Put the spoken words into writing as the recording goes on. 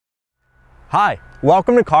Hi,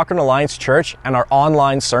 welcome to Cochrane Alliance Church and our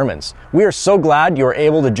online sermons. We are so glad you are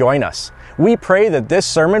able to join us. We pray that this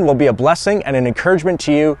sermon will be a blessing and an encouragement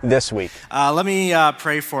to you this week. Let me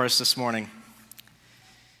pray for us this morning.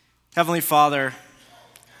 Heavenly Father,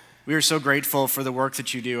 we are so grateful for the work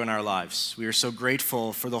that you do in our lives. We are so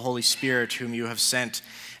grateful for the Holy Spirit whom you have sent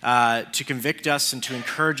to convict us and to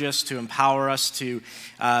encourage us, to empower us, to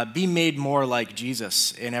be made more like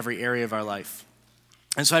Jesus in every area of our life.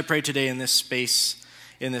 And so I pray today in this space,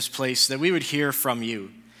 in this place, that we would hear from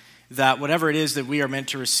you, that whatever it is that we are meant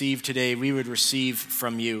to receive today, we would receive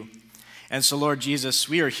from you. And so, Lord Jesus,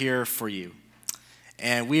 we are here for you,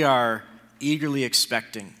 and we are eagerly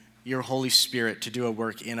expecting your Holy Spirit to do a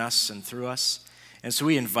work in us and through us. And so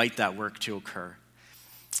we invite that work to occur.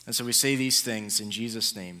 And so we say these things in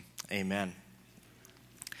Jesus' name, amen.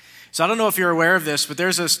 So I don't know if you're aware of this, but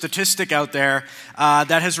there's a statistic out there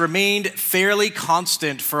that has remained fairly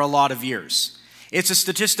constant for a lot of years. It's a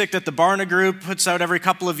statistic that the Barna Group puts out every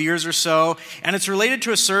couple of years or so, and it's related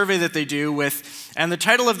to a survey that they do with, and the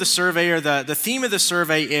title of the survey, or the theme of the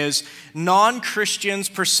survey is Non-Christians'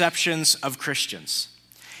 Perceptions of Christians.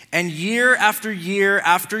 And year after year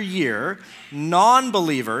after year,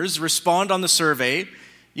 non-believers respond on the survey.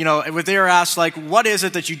 You know, they are asked, like, what is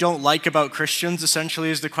it that you don't like about Christians, essentially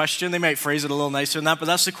is the question. They might phrase it a little nicer than that, but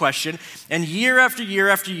that's the question. And year after year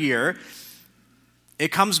after year,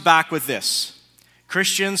 it comes back with this.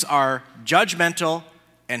 Christians are judgmental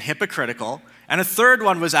and hypocritical. And a third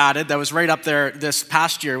one was added that was right up there this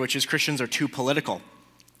past year, which is Christians are too political.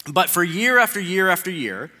 But for year after year after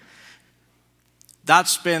year,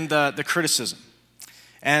 that's been the criticism.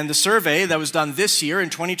 And the survey that was done this year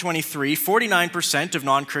in 2023, 49% of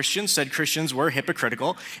non-Christians said Christians were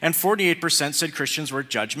hypocritical, and 48% said Christians were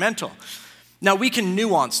judgmental. Now, we can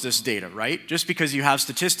nuance this data, right? Just because you have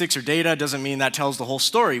statistics or data doesn't mean that tells the whole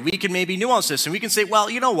story. We can maybe nuance this, and we can say, well,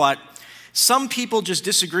 you know what? Some people just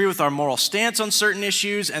disagree with our moral stance on certain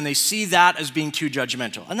issues, and they see that as being too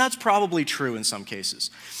judgmental. And that's probably true in some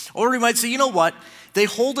cases. Or we might say, you know what? They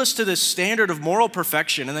hold us to this standard of moral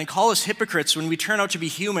perfection and then call us hypocrites when we turn out to be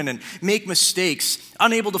human and make mistakes,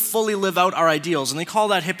 unable to fully live out our ideals, and they call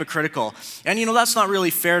that hypocritical. And, you know, that's not really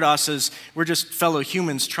fair to us as we're just fellow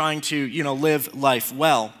humans trying to, you know, live life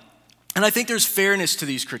well. And I think there's fairness to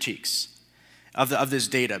these critiques of this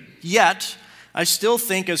data. Yet, I still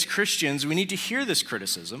think as Christians, we need to hear this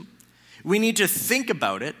criticism, we need to think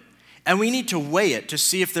about it, and we need to weigh it to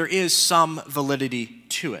see if there is some validity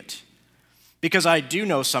to it. Because I do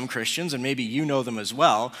know some Christians, and maybe you know them as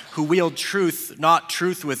well, who wield truth, not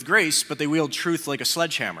truth with grace, but they wield truth like a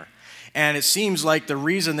sledgehammer. And it seems like the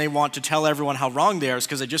reason they want to tell everyone how wrong they are is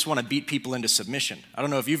because they just want to beat people into submission. I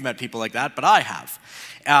don't know if you've met people like that, but I have.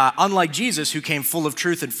 Unlike Jesus, who came full of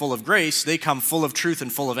truth and full of grace, they come full of truth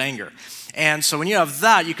and full of anger. And so when you have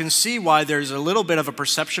that, you can see why there's a little bit of a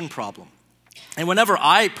perception problem. And whenever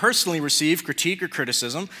I personally receive critique or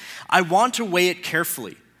criticism, I want to weigh it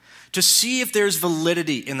carefully to see if there's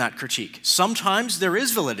validity in that critique. Sometimes there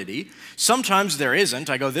is validity, sometimes there isn't.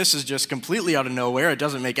 I go, this is just completely out of nowhere, it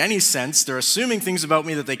doesn't make any sense, they're assuming things about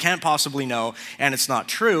me that they can't possibly know, and it's not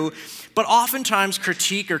true. But oftentimes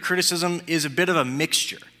critique or criticism is a bit of a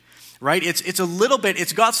mixture, right? It's a little bit,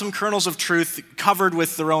 it's got some kernels of truth covered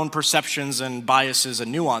with their own perceptions and biases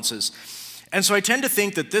and nuances. And so I tend to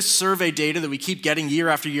think that this survey data that we keep getting year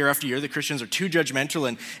after year after year, that Christians are too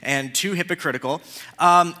judgmental and too hypocritical,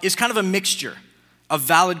 is kind of a mixture of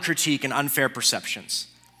valid critique and unfair perceptions.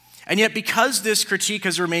 And yet because this critique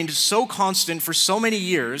has remained so constant for so many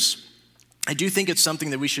years, I do think it's something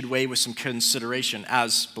that we should weigh with some consideration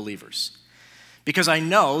as believers. Because I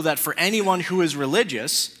know that for anyone who is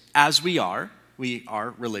religious, as we are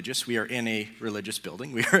religious, we are in a religious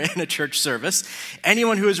building, we are in a church service,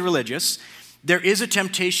 anyone who is religious, there is a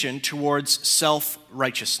temptation towards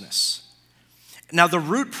self-righteousness. Now, the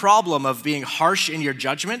root problem of being harsh in your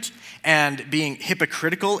judgment and being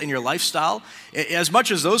hypocritical in your lifestyle, as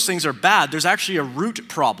much as those things are bad, there's actually a root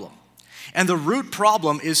problem. And the root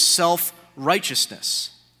problem is self-righteousness.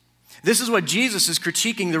 This is what Jesus is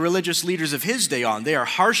critiquing the religious leaders of his day on. They are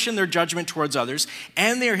harsh in their judgment towards others,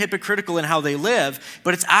 and they are hypocritical in how they live,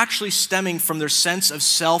 but it's actually stemming from their sense of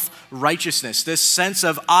self-righteousness, this sense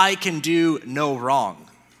of, I can do no wrong.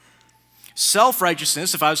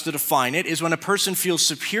 Self-righteousness, if I was to define it, is when a person feels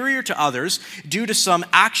superior to others due to some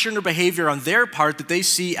action or behavior on their part that they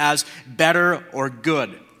see as better or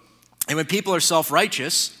good. And when people are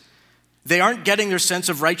self-righteous, they aren't getting their sense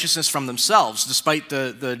of righteousness from themselves, despite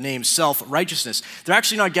the name self-righteousness. They're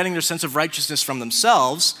actually not getting their sense of righteousness from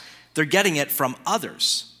themselves. They're getting it from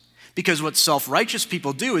others. Because what self-righteous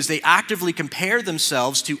people do is they actively compare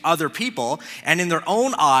themselves to other people, and in their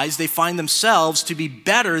own eyes, they find themselves to be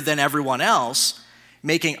better than everyone else,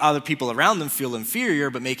 making other people around them feel inferior,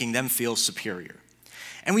 but making them feel superior.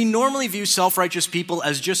 And we normally view self-righteous people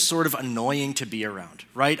as just sort of annoying to be around,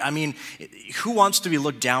 right? I mean, who wants to be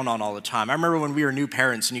looked down on all the time? I remember when we were new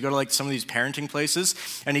parents, and you go to like some of these parenting places,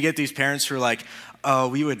 and you get these parents who are like, oh,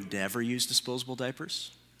 we would never use disposable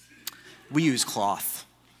diapers. We use cloth.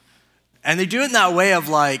 And they do it in that way of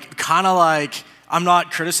like, kind of like, I'm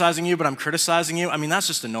not criticizing you, but I'm criticizing you. I mean, that's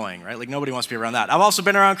just annoying, right? Like nobody wants to be around that. I've also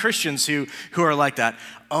been around Christians who are like that.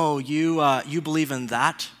 Oh, you believe in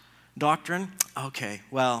that doctrine? Okay,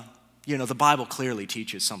 well, the Bible clearly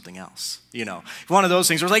teaches something else. One of those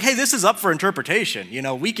things where it's like, hey, this is up for interpretation.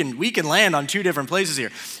 We can land on two different places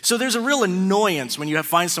here. So there's a real annoyance when you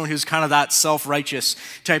find someone who's kind of that self-righteous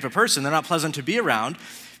type of person. They're not pleasant to be around.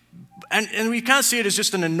 And we kind of see it as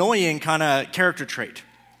just an annoying kind of character trait.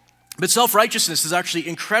 But self-righteousness is actually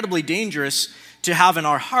incredibly dangerous to have in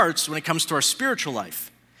our hearts when it comes to our spiritual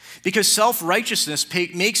life. Because self-righteousness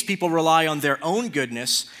makes people rely on their own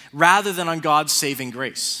goodness rather than on God's saving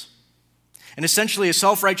grace. And essentially, a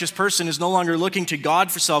self-righteous person is no longer looking to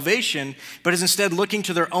God for salvation, but is instead looking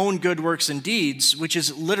to their own good works and deeds, which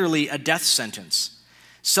is literally a death sentence.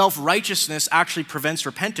 Self-righteousness actually prevents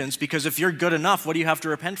repentance, because if you're good enough, what do you have to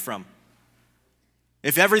repent from?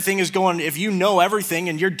 If you know everything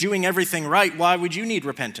and you're doing everything right, why would you need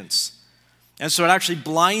repentance? And so it actually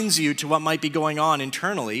blinds you to what might be going on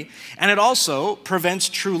internally. And it also prevents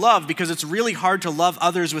true love, because it's really hard to love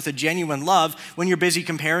others with a genuine love when you're busy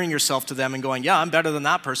comparing yourself to them and going, yeah, I'm better than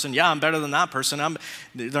that person. Yeah, I'm better than that person.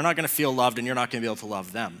 They're not going to feel loved, and you're not going to be able to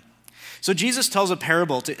love them. So Jesus tells a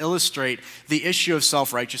parable to illustrate the issue of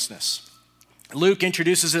self-righteousness. Luke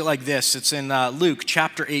introduces it like this. It's in Luke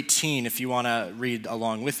chapter 18, if you want to read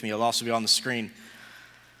along with me. It'll also be on the screen.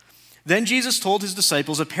 Then Jesus told his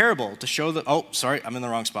disciples a parable to show that, I'm in the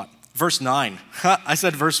wrong spot. Verse 9. I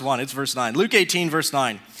said verse 1, it's verse 9. Luke 18, verse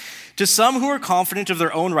 9. To some who are confident of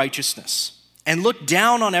their own righteousness and look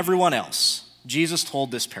down on everyone else, Jesus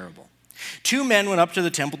told this parable. 2 men went up to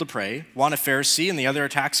the temple to pray, one a Pharisee and the other a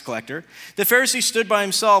tax collector. The Pharisee stood by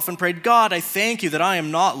himself and prayed, God, I thank you that I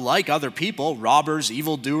am not like other people, robbers,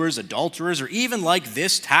 evildoers, adulterers, or even like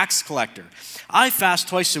this tax collector. I fast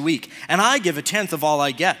twice a week, and I give a tenth of all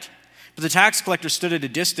I get. But the tax collector stood at a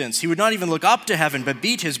distance. He would not even look up to heaven, but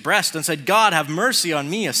beat his breast and said, God, have mercy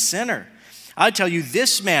on me, a sinner. I tell you,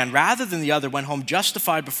 this man, rather than the other, went home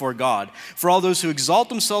justified before God. For all those who exalt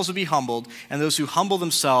themselves will be humbled, and those who humble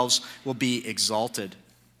themselves will be exalted.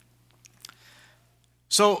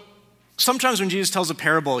 So sometimes when Jesus tells a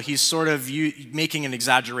parable, he's sort of making an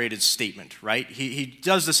exaggerated statement, right? He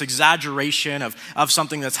does this exaggeration of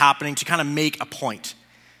something that's happening to kind of make a point.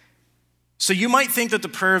 So you might think that the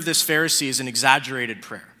prayer of this Pharisee is an exaggerated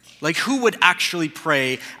prayer. Like, who would actually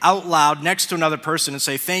pray out loud next to another person and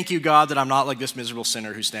say, thank you, God, that I'm not like this miserable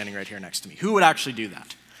sinner who's standing right here next to me? Who would actually do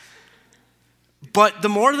that? But the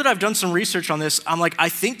more that I've done some research on this, I'm like, I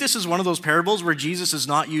think this is one of those parables where Jesus is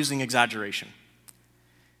not using exaggeration.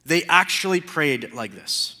 They actually prayed like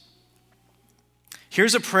this.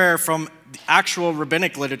 Here's a prayer from the actual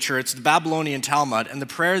rabbinic literature. It's the Babylonian Talmud, and the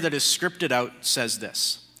prayer that is scripted out says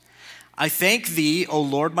this. I thank thee, O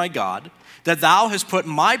Lord my God, that thou hast put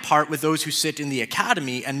my part with those who sit in the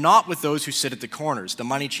academy and not with those who sit at the corners, the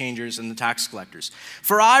money changers and the tax collectors.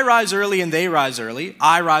 For I rise early and they rise early.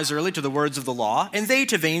 I rise early to the words of the law, and they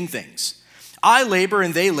to vain things. I labor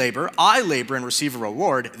and they labor. I labor and receive a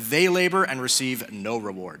reward. They labor and receive no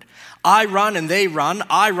reward. I run and they run.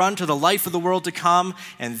 I run to the life of the world to come,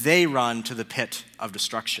 and they run to the pit of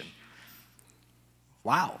destruction.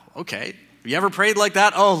 Wow, okay. Have you ever prayed like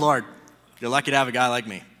that? Oh, Lord, you're lucky to have a guy like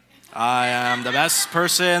me. I am the best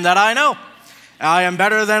person that I know. I am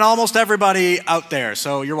better than almost everybody out there,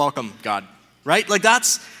 so you're welcome, God. Right? Like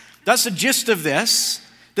that's the gist of this.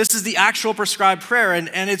 This is the actual prescribed prayer,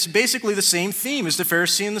 and it's basically the same theme as the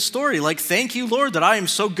Pharisee in the story. Like, thank you, Lord, that I am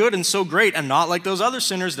so good and so great and not like those other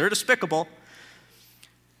sinners. They're despicable.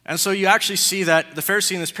 And so you actually see that the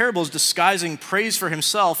Pharisee in this parable is disguising praise for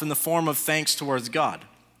himself in the form of thanks towards God.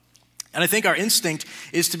 And I think our instinct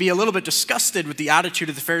is to be a little bit disgusted with the attitude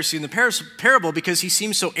of the Pharisee in the parable because he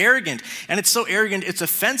seems so arrogant. And it's so arrogant, it's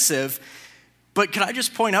offensive. But can I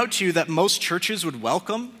just point out to you that most churches would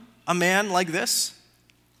welcome a man like this?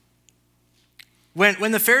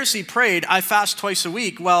 When the Pharisee prayed, I fast twice a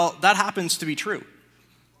week, well, that happens to be true.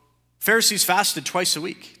 Pharisees fasted twice a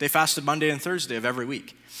week. They fasted Monday and Thursday of every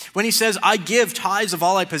week. When he says, I give tithes of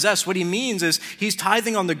all I possess, what he means is he's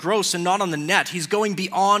tithing on the gross and not on the net. He's going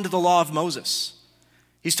beyond the law of Moses.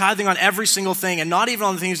 He's tithing on every single thing, and not even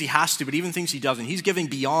on the things he has to, but even things he doesn't. He's giving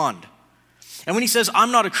beyond. And when he says,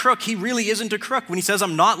 I'm not a crook, he really isn't a crook. When he says,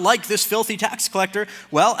 I'm not like this filthy tax collector,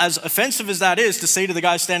 well, as offensive as that is to say to the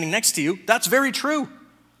guy standing next to you, that's very true.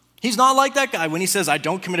 He's not like that guy. When he says, I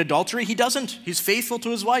don't commit adultery, he doesn't. He's faithful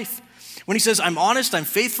to his wife. When he says, I'm honest, I'm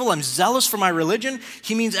faithful, I'm zealous for my religion,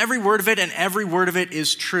 he means every word of it, and every word of it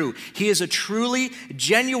is true. He is a truly,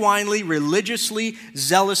 genuinely, religiously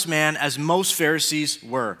zealous man, as most Pharisees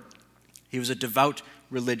were. He was a devout,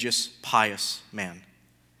 religious, pious man.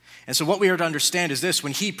 And so what we are to understand is this: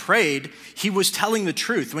 when he prayed, he was telling the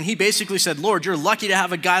truth. When he basically said, Lord, you're lucky to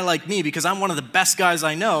have a guy like me because I'm one of the best guys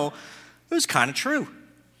I know, it was kind of true.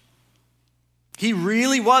 He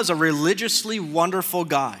really was a religiously wonderful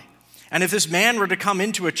guy. And if this man were to come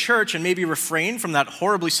into a church and maybe refrain from that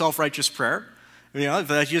horribly self-righteous prayer, if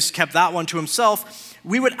he just kept that one to himself,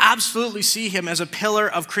 we would absolutely see him as a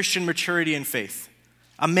pillar of Christian maturity and faith,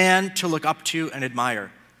 a man to look up to and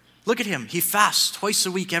admire. Look at him. He fasts twice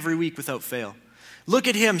a week, every week without fail. Look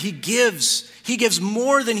at him. He gives. He gives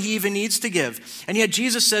more than he even needs to give. And yet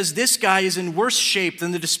Jesus says this guy is in worse shape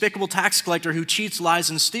than the despicable tax collector who cheats, lies,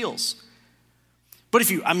 and steals. But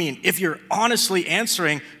if you're honestly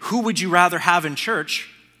answering, who would you rather have in church?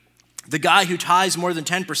 The guy who tithes more than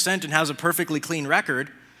 10% and has a perfectly clean record,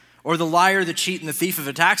 or the liar, the cheat, and the thief of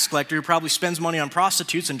a tax collector who probably spends money on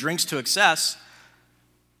prostitutes and drinks to excess?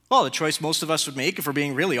 Well, the choice most of us would make, if we're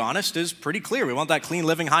being really honest, is pretty clear. We want that clean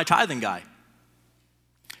living, high tithing guy.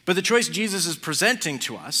 But the choice Jesus is presenting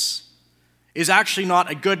to us is actually not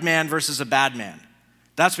a good man versus a bad man.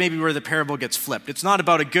 That's maybe where the parable gets flipped. It's not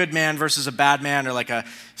about a good man versus a bad man, or like a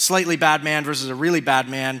slightly bad man versus a really bad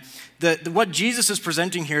man. What Jesus is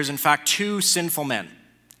presenting here is, in fact, two sinful men.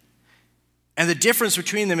 And the difference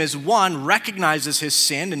between them is one recognizes his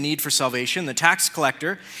sin and need for salvation, the tax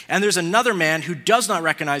collector, and there's another man who does not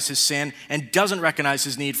recognize his sin and doesn't recognize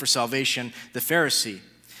his need for salvation, the Pharisee.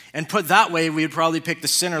 And put that way, we would probably pick the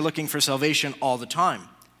sinner looking for salvation all the time.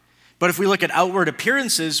 But if we look at outward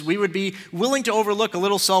appearances, we would be willing to overlook a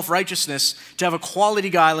little self-righteousness to have a quality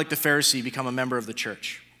guy like the Pharisee become a member of the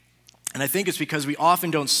church. And I think it's because we often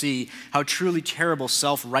don't see how truly terrible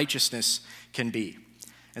self-righteousness can be.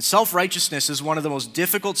 And self-righteousness is one of the most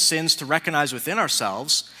difficult sins to recognize within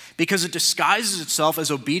ourselves because it disguises itself as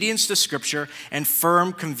obedience to Scripture and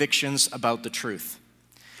firm convictions about the truth.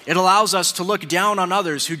 It allows us to look down on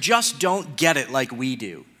others who just don't get it like we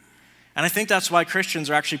do. And I think that's why Christians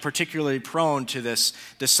are actually particularly prone to this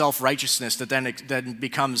self-righteousness that then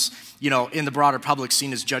becomes, in the broader public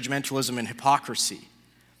seen as judgmentalism and hypocrisy.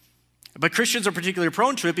 But Christians are particularly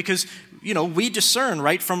prone to it because, we discern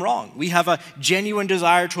right from wrong. We have a genuine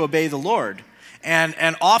desire to obey the Lord.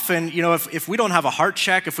 And often, if we don't have a heart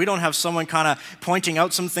check, if we don't have someone kind of pointing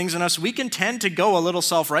out some things in us, we can tend to go a little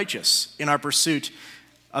self-righteous in our pursuit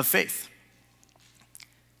of faith.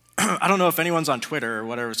 I don't know if anyone's on Twitter or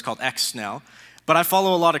whatever it's called, X now, but I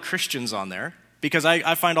follow a lot of Christians on there because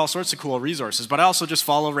I find all sorts of cool resources, but I also just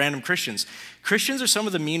follow random Christians. Christians are some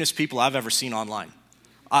of the meanest people I've ever seen online.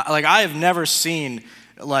 I have never seen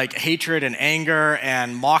hatred and anger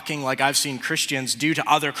and mocking like I've seen Christians do to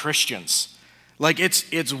other Christians.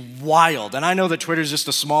 It's wild. And I know that Twitter's just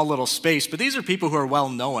a small little space, but these are people who are well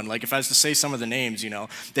known. If I was to say some of the names,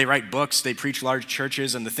 they write books, they preach large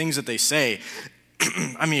churches, and the things that they say,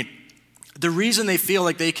 the reason they feel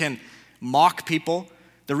like they can mock people,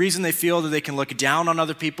 the reason they feel that they can look down on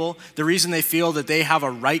other people, the reason they feel that they have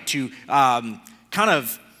a right to kind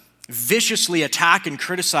of viciously attack and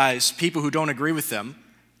criticize people who don't agree with them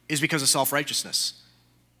is because of self-righteousness.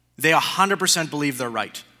 They 100% believe they're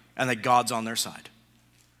right and that God's on their side.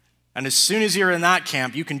 And as soon as you're in that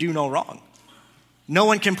camp, you can do no wrong. No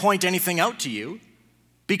one can point anything out to you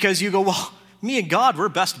because you go, well, me and God, we're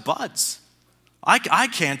best buds. I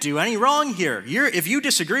can't do any wrong here. If you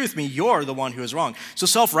disagree with me, you're the one who is wrong. So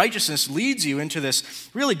self-righteousness leads you into this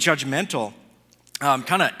really judgmental,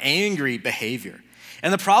 kind of angry behavior.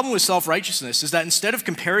 And the problem with self-righteousness is that instead of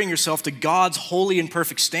comparing yourself to God's holy and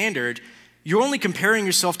perfect standard, you're only comparing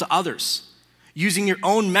yourself to others, using your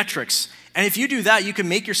own metrics. And if you do that, you can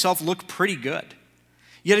make yourself look pretty good.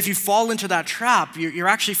 Yet if you fall into that trap, you're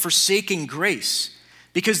actually forsaking grace.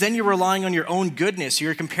 Because then you're relying on your own goodness.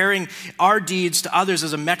 You're comparing our deeds to others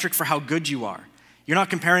as a metric for how good you are. You're not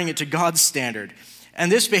comparing it to God's standard.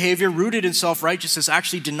 And this behavior, rooted in self-righteousness,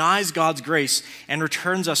 actually denies God's grace and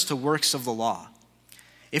returns us to works of the law.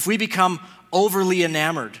 If we become overly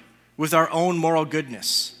enamored with our own moral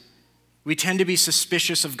goodness, we tend to be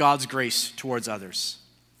suspicious of God's grace towards others.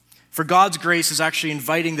 For God's grace is actually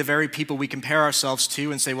inviting the very people we compare ourselves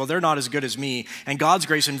to and say, well, they're not as good as me. And God's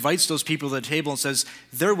grace invites those people to the table and says,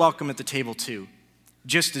 they're welcome at the table too,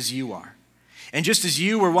 just as you are. And just as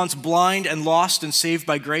you were once blind and lost and saved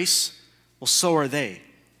by grace, well, so are they.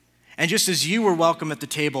 And just as you were welcome at the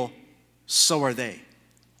table, so are they.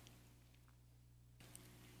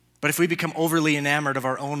 But if we become overly enamored of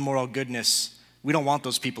our own moral goodness, we don't want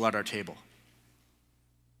those people at our table.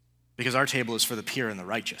 Because our table is for the pure and the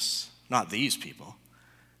righteous, not these people.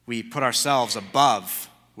 We put ourselves above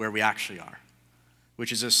where we actually are,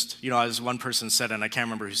 which is just, as one person said, and I can't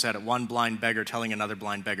remember who said it, one blind beggar telling another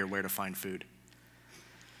blind beggar where to find food.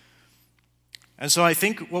 And so I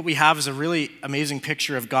think what we have is a really amazing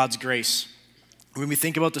picture of God's grace when we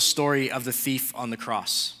think about the story of the thief on the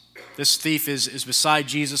cross. This thief is beside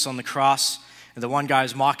Jesus on the cross, and the one guy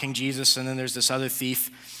is mocking Jesus, and then there's this other thief.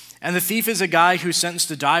 And the thief is a guy who's sentenced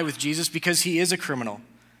to die with Jesus because he is a criminal.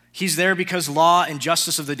 He's there because law and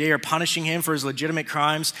justice of the day are punishing him for his legitimate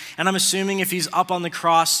crimes. And I'm assuming if he's up on the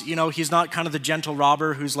cross, he's not kind of the gentle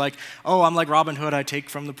robber who's like, oh, I'm like Robin Hood, I take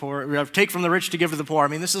from the poor, I take from the rich to give to the poor. I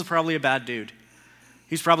mean, this is probably a bad dude.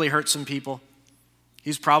 He's probably hurt some people.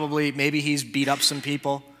 Maybe he's beat up some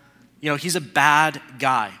people. He's a bad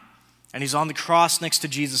guy. And he's on the cross next to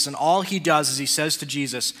Jesus, and all he does is he says to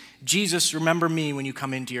Jesus, Jesus, remember me when you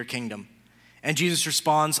come into your kingdom. And Jesus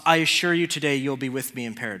responds, I assure you today you'll be with me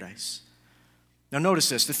in paradise. Now notice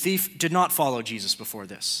this, the thief did not follow Jesus before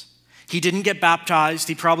this. He didn't get baptized.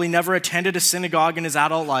 He probably never attended a synagogue in his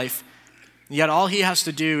adult life. Yet all he has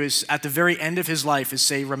to do is, at the very end of his life, is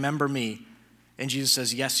say, remember me. And Jesus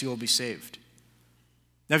says, yes, you will be saved.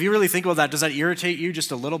 Now if you really think about that, does that irritate you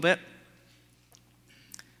just a little bit?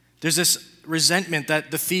 There's this resentment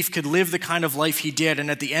that the thief could live the kind of life he did,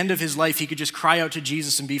 and at the end of his life, he could just cry out to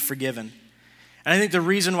Jesus and be forgiven. And I think the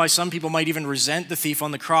reason why some people might even resent the thief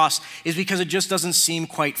on the cross is because it just doesn't seem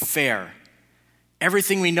quite fair.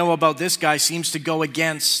 Everything we know about this guy seems to go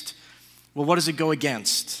against, well, what does it go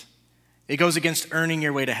against? It goes against earning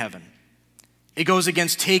your way to heaven. It goes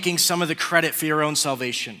against taking some of the credit for your own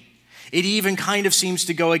salvation. It even kind of seems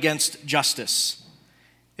to go against justice.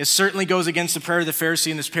 It certainly goes against the prayer of the Pharisee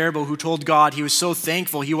in this parable who told God he was so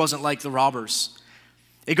thankful he wasn't like the robbers.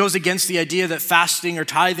 It goes against the idea that fasting or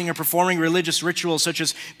tithing or performing religious rituals such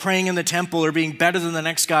as praying in the temple or being better than the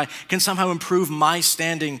next guy can somehow improve my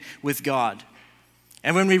standing with God.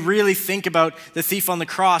 And when we really think about the thief on the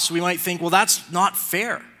cross, we might think, well, that's not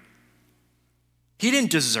fair. He didn't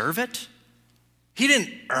deserve it. He didn't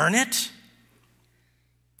earn it.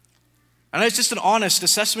 And it's just an honest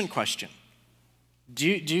assessment question. Do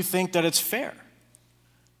you think that it's fair?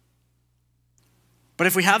 But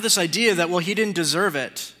if we have this idea that, well, he didn't deserve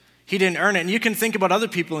it, he didn't earn it, and you can think about other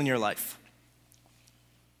people in your life.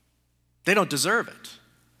 They don't deserve it.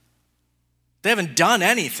 They haven't done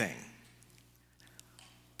anything.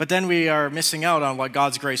 But then we are missing out on what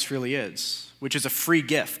God's grace really is, which is a free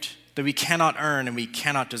gift that we cannot earn and we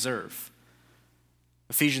cannot deserve.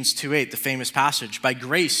 Ephesians 2:8, the famous passage, by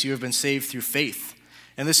grace you have been saved through faith.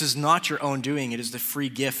 And this is not your own doing, it is the free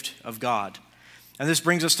gift of God. And this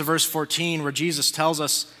brings us to verse 14, where Jesus tells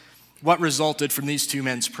us what resulted from these two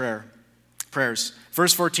men's prayers.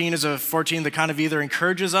 Verse 14 is a 14 that kind of either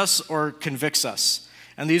encourages us or convicts us.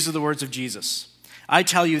 And these are the words of Jesus. I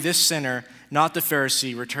tell you, this sinner, not the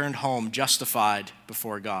Pharisee, returned home justified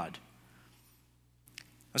before God.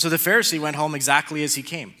 And so the Pharisee went home exactly as he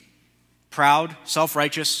came. Proud,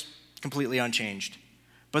 self-righteous, completely unchanged.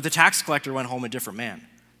 But the tax collector went home a different man,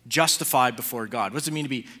 justified before God. What does it mean to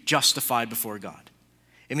be justified before God?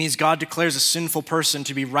 It means God declares a sinful person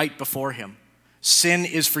to be right before him. Sin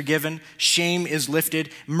is forgiven, shame is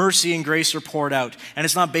lifted, mercy and grace are poured out. And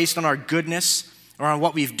it's not based on our goodness or on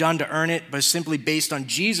what we've done to earn it, but it's simply based on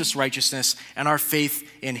Jesus' righteousness and our faith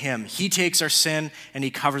in him. He takes our sin and he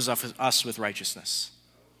covers us with righteousness.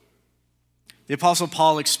 The Apostle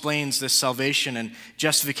Paul explains this salvation and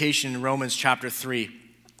justification in Romans chapter 3.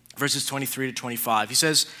 Verses 23 to 25. He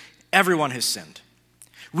says, everyone has sinned.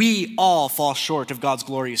 We all fall short of God's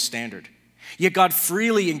glorious standard. Yet God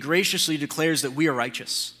freely and graciously declares that we are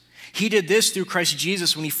righteous. He did this through Christ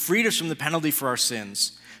Jesus when he freed us from the penalty for our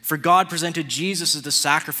sins. For God presented Jesus as the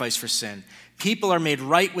sacrifice for sin. People are made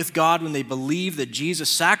right with God when they believe that Jesus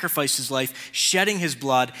sacrificed his life, shedding his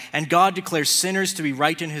blood, and God declares sinners to be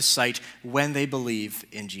right in his sight when they believe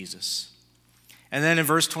in Jesus. And then in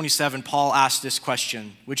verse 27, Paul asks this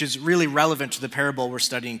question, which is really relevant to the parable we're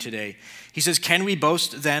studying today. He says, can we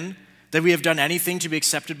boast then that we have done anything to be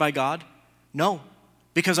accepted by God? No,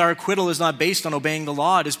 because our acquittal is not based on obeying the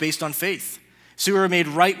law, it is based on faith. So we were made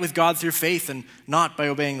right with God through faith and not by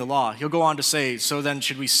obeying the law. He'll go on to say, so then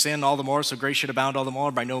should we sin all the more, so grace should abound all the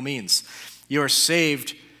more? By no means. You are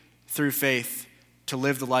saved through faith to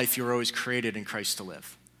live the life you were always created in Christ to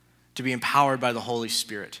live, to be empowered by the Holy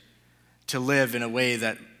Spirit, to live in a way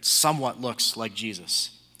that somewhat looks like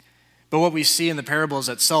Jesus. But what we see in the parable is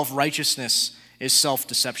that self-righteousness is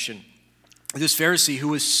self-deception. This Pharisee who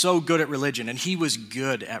was so good at religion, and he was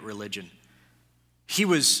good at religion, he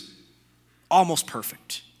was almost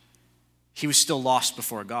perfect. He was still lost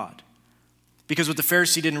before God. Because what the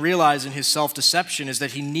Pharisee didn't realize in his self-deception is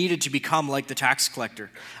that he needed to become like the tax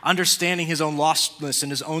collector, understanding his own lostness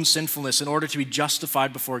and his own sinfulness in order to be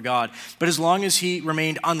justified before God. But as long as he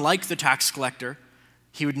remained unlike the tax collector,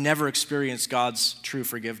 he would never experience God's true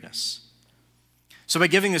forgiveness. So by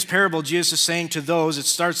giving this parable, Jesus is saying to those, it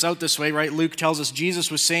starts out this way, right? Luke tells us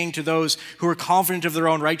Jesus was saying to those who were confident of their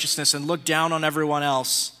own righteousness and looked down on everyone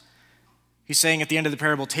else. He's saying at the end of the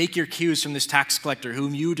parable, take your cues from this tax collector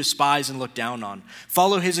whom you despise and look down on.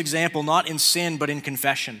 Follow his example, not in sin, but in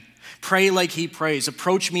confession. Pray like he prays.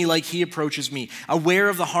 Approach me like he approaches me. Aware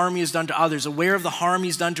of the harm he has done to others, aware of the harm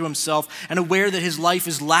he's done to himself, and aware that his life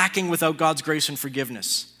is lacking without God's grace and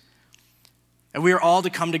forgiveness. And we are all to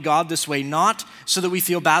come to God this way, not so that we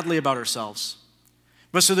feel badly about ourselves,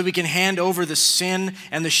 but so that we can hand over the sin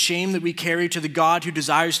and the shame that we carry to the God who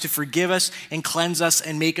desires to forgive us and cleanse us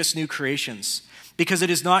and make us new creations. Because it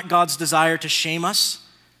is not God's desire to shame us,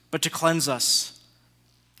 but to cleanse us.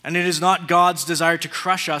 And it is not God's desire to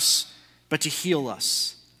crush us, but to heal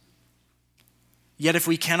us. Yet if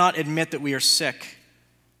we cannot admit that we are sick,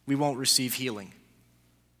 we won't receive healing.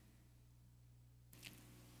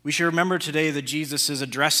 We should remember today that Jesus is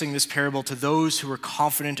addressing this parable to those who are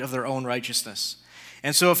confident of their own righteousness.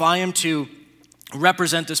 And so if I am to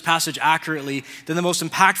represent this passage accurately, then the most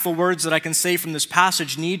impactful words that I can say from this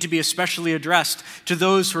passage need to be especially addressed to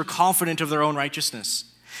those who are confident of their own righteousness.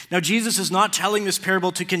 Now, Jesus is not telling this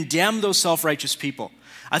parable to condemn those self-righteous people.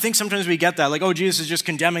 I think sometimes we get that, like, oh, Jesus is just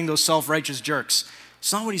condemning those self-righteous jerks.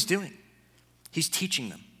 It's not what he's doing. He's teaching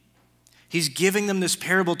them. He's giving them this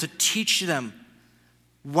parable to teach them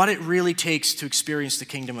what it really takes to experience the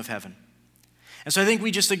kingdom of heaven. And so I think we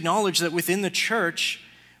just acknowledge that within the church,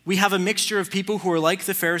 we have a mixture of people who are like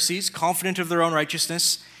the Pharisees, confident of their own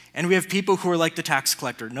righteousness, and we have people who are like the tax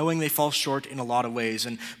collector, knowing they fall short in a lot of ways,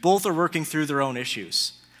 and both are working through their own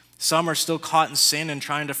issues. Some are still caught in sin and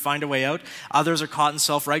trying to find a way out. Others are caught in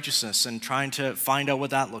self-righteousness and trying to find out what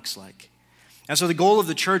that looks like. And so the goal of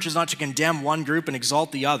the church is not to condemn one group and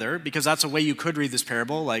exalt the other, because that's a way you could read this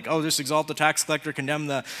parable, like, oh, just exalt the tax collector, condemn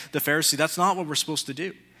the Pharisee. That's not what we're supposed to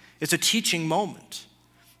do. It's a teaching moment.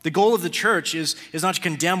 The goal of the church is not to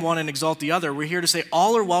condemn one and exalt the other. We're here to say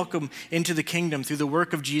all are welcome into the kingdom through the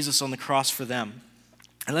work of Jesus on the cross for them.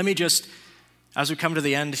 And let me just, as we come to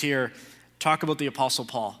the end here, talk about the Apostle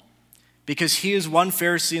Paul, because he is one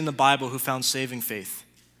Pharisee in the Bible who found saving faith.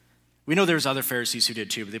 We know there's other Pharisees who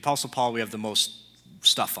did too, but the Apostle Paul we have the most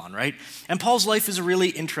stuff on, right? And Paul's life is a really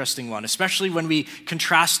interesting one, especially when we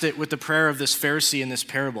contrast it with the prayer of this Pharisee in this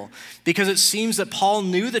parable, because it seems that Paul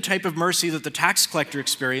knew the type of mercy that the tax collector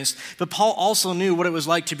experienced, but Paul also knew what it was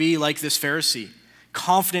like to be like this Pharisee,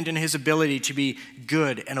 confident in his ability to be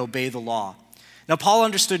good and obey the law. Now, Paul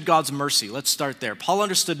understood God's mercy. Let's start there. Paul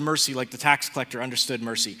understood mercy like the tax collector understood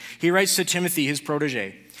mercy. He writes to Timothy, his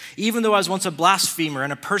protege, even though I was once a blasphemer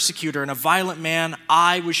and a persecutor and a violent man,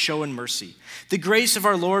 I was shown mercy. The grace of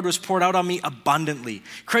our Lord was poured out on me abundantly.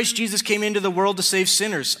 Christ Jesus came into the world to save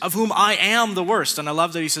sinners, of whom I am the worst. And I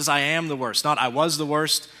love that he says, I am the worst. Not I was the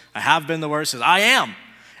worst, I have been the worst. He says, I am.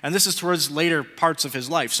 And this is towards later parts of his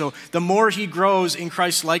life. So the more he grows in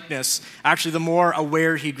Christ's likeness, actually the more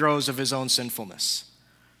aware he grows of his own sinfulness,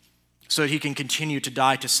 so that he can continue to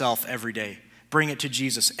die to self every day. Bring it to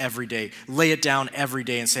Jesus every day. Lay it down every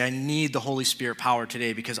day and say, I need the Holy Spirit power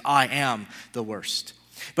today because I am the worst.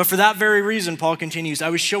 But for that very reason, Paul continues,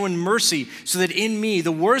 I was shown mercy so that in me,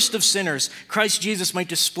 the worst of sinners, Christ Jesus might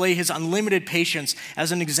display his unlimited patience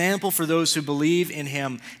as an example for those who believe in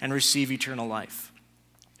him and receive eternal life.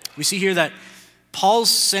 We see here that Paul's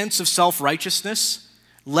sense of self-righteousness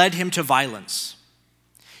led him to violence.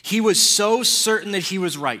 He was so certain that he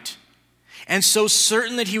was right, and so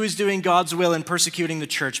certain that he was doing God's will in persecuting the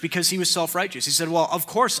church because he was self-righteous. He said, well, of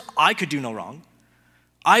course, I could do no wrong.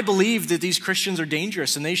 I believe that these Christians are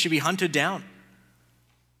dangerous and they should be hunted down.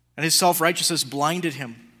 And his self-righteousness blinded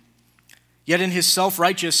him. Yet in his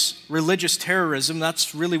self-righteous religious terrorism,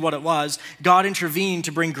 that's really what it was, God intervened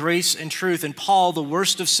to bring grace and truth, and Paul, the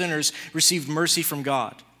worst of sinners, received mercy from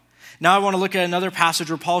God. Now I want to look at another passage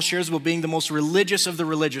where Paul shares about being the most religious of the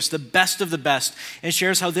religious, the best of the best, and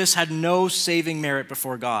shares how this had no saving merit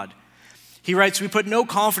before God. He writes, "We put no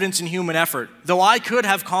confidence in human effort, though I could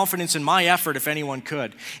have confidence in my effort if anyone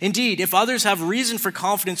could. Indeed, if others have reason for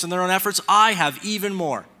confidence in their own efforts, I have even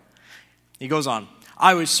more." He goes on,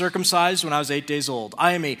 "I was circumcised when I was 8 days old.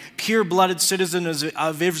 I am a pure-blooded citizen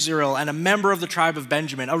of Israel and a member of the tribe of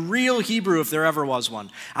Benjamin, a real Hebrew if there ever was one.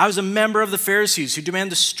 I was a member of the Pharisees who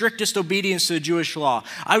demand the strictest obedience to the Jewish law.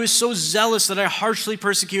 I was so zealous that I harshly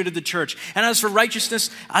persecuted the church. And as for righteousness,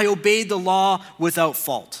 I obeyed the law without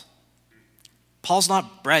fault." Paul's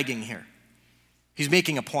not bragging here. He's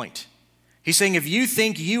making a point. He's saying, if you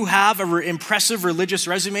think you have an impressive religious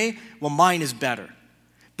resume, well, mine is better.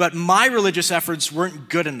 But my religious efforts weren't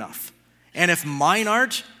good enough. And if mine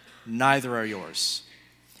aren't, neither are yours.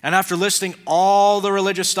 And after listing all the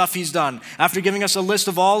religious stuff he's done, after giving us a list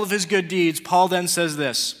of all of his good deeds, Paul then says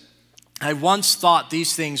this, "I once thought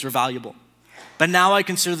these things were valuable, but now I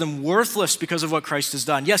consider them worthless because of what Christ has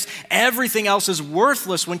done. Yes, everything else is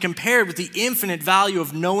worthless when compared with the infinite value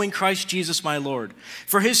of knowing Christ Jesus my Lord.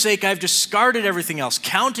 For his sake, I've discarded everything else,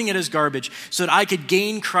 counting it as garbage, so that I could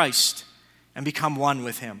gain Christ and become one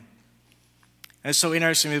with him." And it's so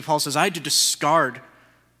interesting that Paul says, I had to discard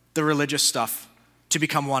the religious stuff to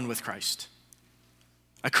become one with Christ.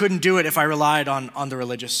 I couldn't do it if I relied on the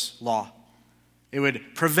religious law. It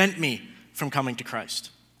would prevent me from coming to Christ.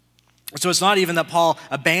 So it's not even that Paul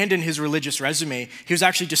abandoned his religious resume. He was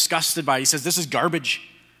actually disgusted by it. He says, this is garbage.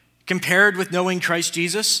 Compared with knowing Christ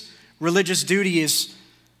Jesus, religious duty it's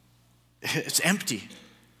empty.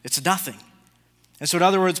 It's nothing. And so in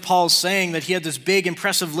other words, Paul's saying that he had this big,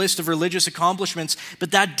 impressive list of religious accomplishments,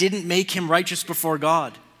 but that didn't make him righteous before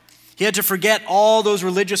God. He had to forget all those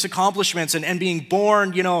religious accomplishments and being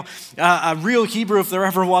born, a real Hebrew if there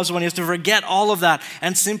ever was one. He has to forget all of that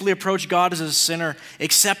and simply approach God as a sinner,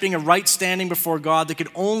 accepting a right standing before God that could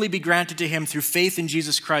only be granted to him through faith in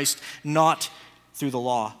Jesus Christ, not through the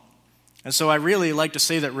law. And so I really like to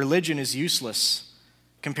say that religion is useless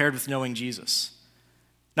compared with knowing Jesus.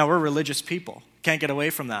 Now, we're religious people. Can't get away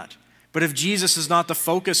from that. But if Jesus is not the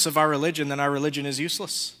focus of our religion, then our religion is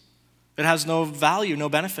useless. It has no value, no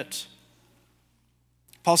benefit.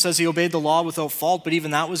 Paul says he obeyed the law without fault, but even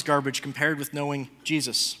that was garbage compared with knowing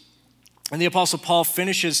Jesus. And the Apostle Paul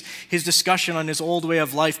finishes his discussion on his old way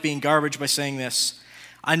of life being garbage by saying this,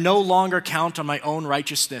 "I no longer count on my own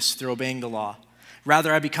righteousness through obeying the law.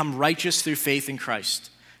 Rather, I become righteous through faith in Christ.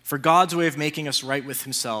 For God's way of making us right with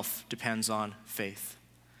himself depends on faith."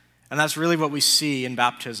 And that's really what we see in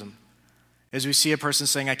baptism, is we see a person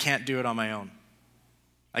saying, I can't do it on my own.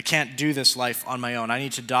 I can't do this life on my own. I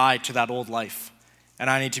need to die to that old life, and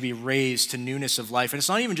I need to be raised to newness of life. And it's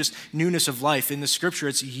not even just newness of life. In the scripture,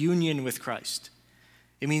 it's union with Christ.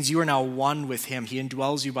 It means you are now one with him. He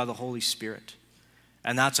indwells you by the Holy Spirit.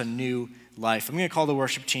 And that's a new life. I'm going to call the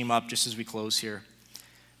worship team up just as we close here.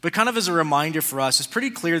 But kind of as a reminder for us, it's pretty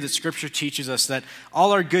clear that Scripture teaches us that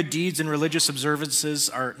all our good deeds and religious observances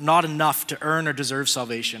are not enough to earn or deserve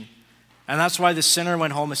salvation. And that's why the sinner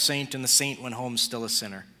went home a saint and the saint went home still a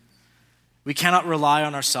sinner. We cannot rely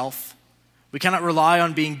on ourselves. We cannot rely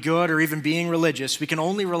on being good or even being religious. We can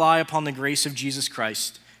only rely upon the grace of Jesus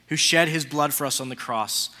Christ, who shed his blood for us on the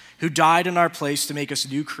cross, who died in our place to make us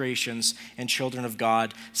new creations and children of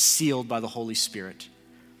God, sealed by the Holy Spirit.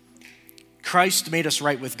 Christ made us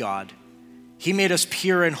right with God. He made us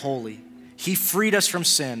pure and holy. He freed us from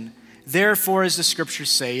sin. Therefore, as the scriptures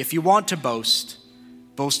say, if you want to boast,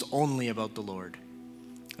 boast only about the Lord.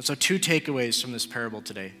 And so 2 takeaways from this parable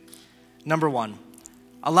today. Number 1,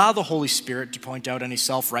 allow the Holy Spirit to point out any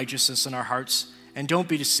self-righteousness in our hearts, and don't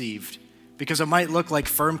be deceived, because it might look like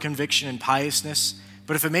firm conviction and piousness,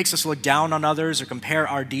 but if it makes us look down on others or compare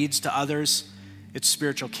our deeds to others, it's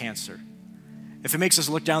spiritual cancer. If it makes us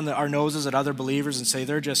look down our noses at other believers and say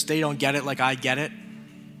they don't get it like I get it,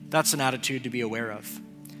 that's an attitude to be aware of.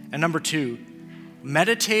 And number 2,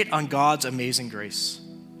 meditate on God's amazing grace.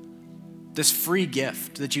 This free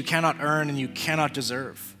gift that you cannot earn and you cannot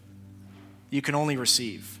deserve. You can only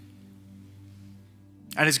receive.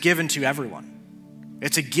 And it's given to everyone.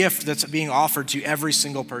 It's a gift that's being offered to every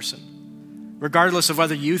single person. Regardless of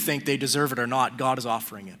whether you think they deserve it or not, God is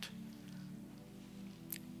offering it.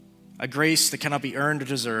 A grace that cannot be earned or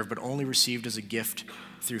deserved, but only received as a gift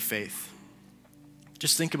through faith.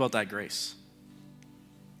 Just think about that grace.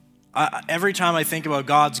 Every time I think about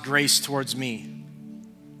God's grace towards me,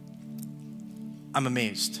 I'm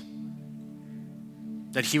amazed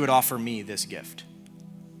that he would offer me this gift.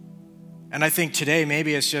 And I think today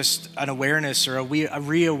maybe it's just an awareness or a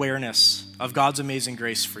re-awareness of God's amazing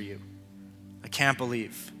grace for you. I can't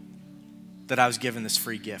believe that I was given this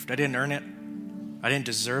free gift. I didn't earn it. I didn't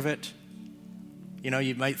deserve it. You know,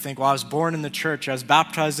 you might think, well, I was born in the church. I was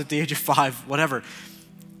baptized at the age of 5, whatever.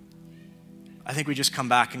 I think we just come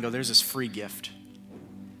back and go, there's this free gift.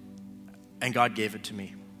 And God gave it to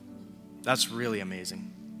me. That's really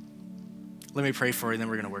amazing. Let me pray for you, and then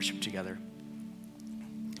we're going to worship together.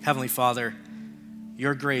 Heavenly Father,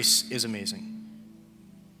 your grace is amazing.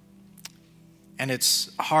 And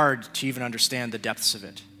it's hard to even understand the depths of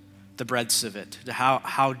it, the breadths of it,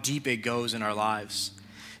 how deep it goes in our lives.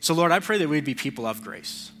 So Lord, I pray that we'd be people of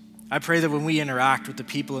grace. I pray that when we interact with the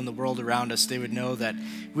people in the world around us, they would know that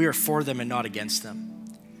we are for them and not against them.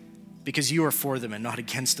 Because you are for them and not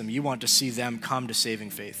against them. You want to see them come to saving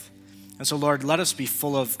faith. And so Lord, let us be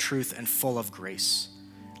full of truth and full of grace.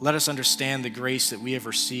 Let us understand the grace that we have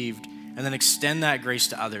received and then extend that grace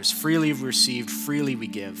to others. Freely we've received, freely we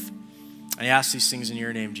give. And I ask these things in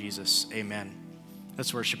your name, Jesus. Amen.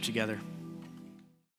 Let's worship together.